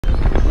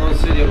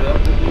serio, me da un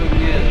poco de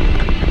miedo.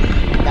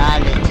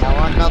 Dale,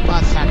 chabón, no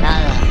pasa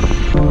nada.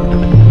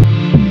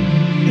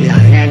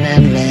 Los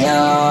nenes me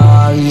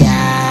odian,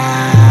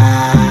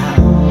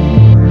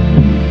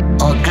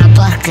 o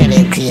capaz que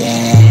le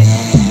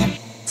quieren.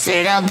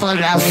 Será por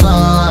la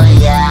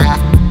fobia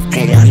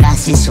que los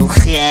nazis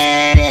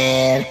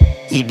sugieren,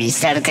 y mi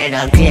ser que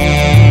no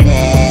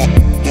quiere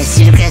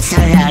decir que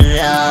soy la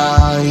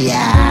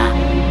novia.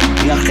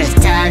 Los que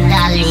están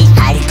a mi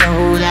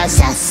altura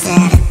se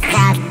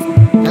acercan.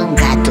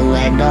 Nunca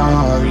tuve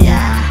novia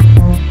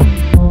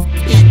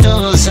y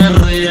todos se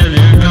ríen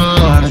en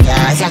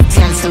horda. Ya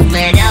se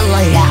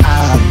superamos la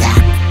onda,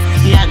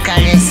 la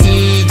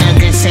carecita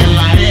que se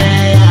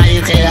marea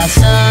y queda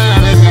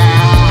sorda.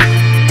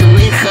 Tu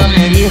hijo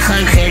me dijo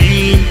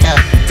angelito,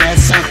 de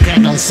esos que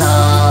no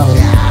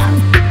sobran,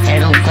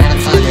 en un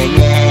cuerpo de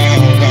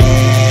nene.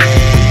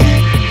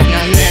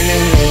 Los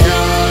nenes me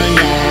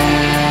odian,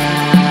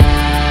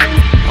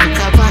 o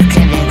capaz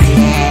que me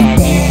quieren.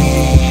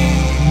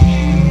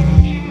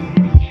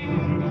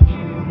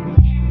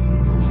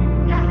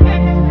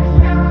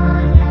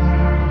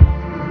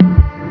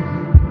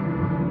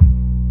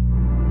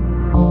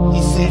 Y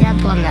será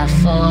por la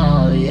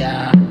fobia.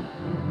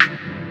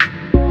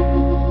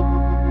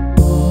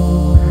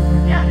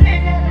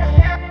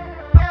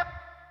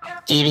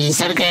 Y mi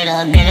ser que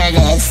no quiere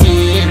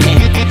decir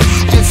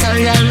que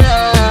soy la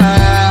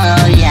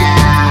novia.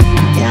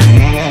 Los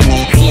nenes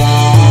me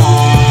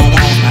quieren,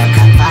 o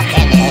capaz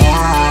que me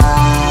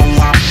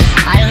odian.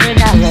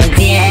 Algunos me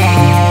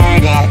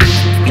quieren,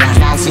 los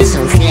nazis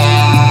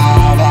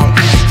sugieren,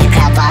 y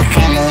capaz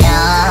que me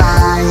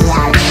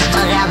odian,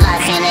 o capaz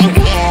que me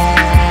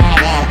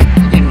quieren.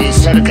 Y mi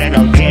ser que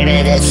no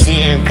quiere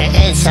decir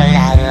que soy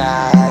la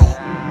novia.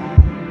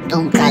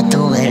 Nunca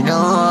tuve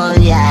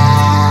novia.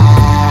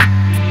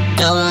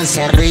 Todos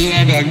se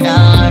ríen en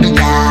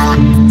horda,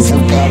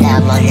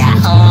 superamos la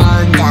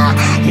onda,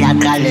 la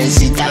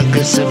calecita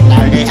que su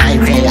madre ay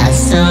queda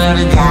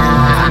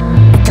sorda.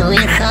 Tu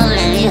hijo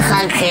me dijo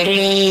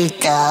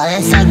angelito,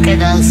 esos que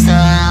no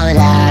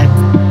sobran,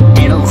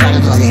 en un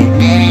cuerpo de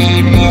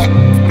nene,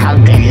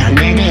 aunque los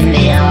nenes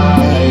me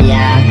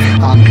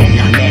odian, aunque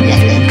los nenes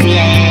me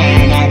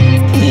quieren,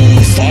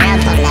 y será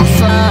por la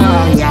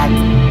fobia,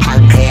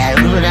 aunque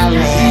alguna vez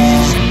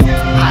me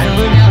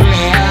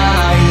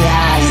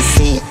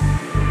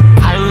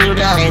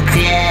me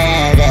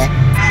quiere,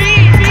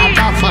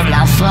 capaz por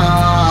la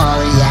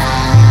fobia.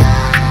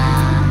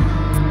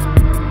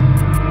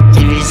 Y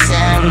mi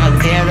ser no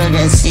quiero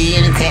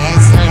decir que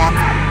es la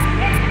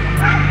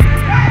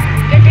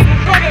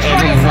en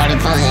un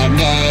cuerpo de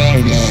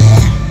nene.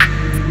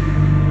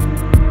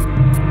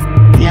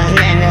 Los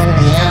nenes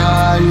me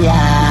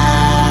odian.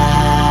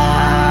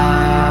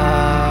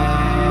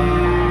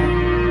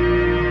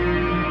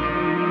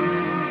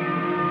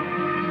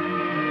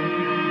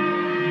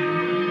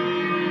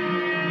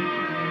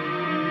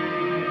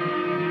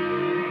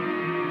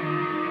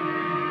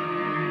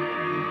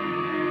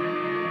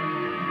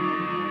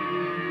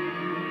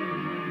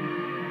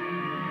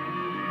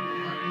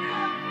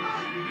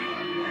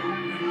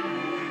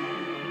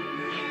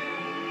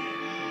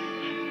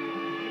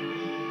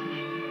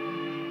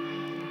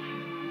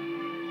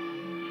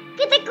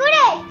 ¡Que te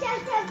cure! ¡Chao,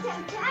 chao, chao,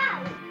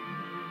 chao!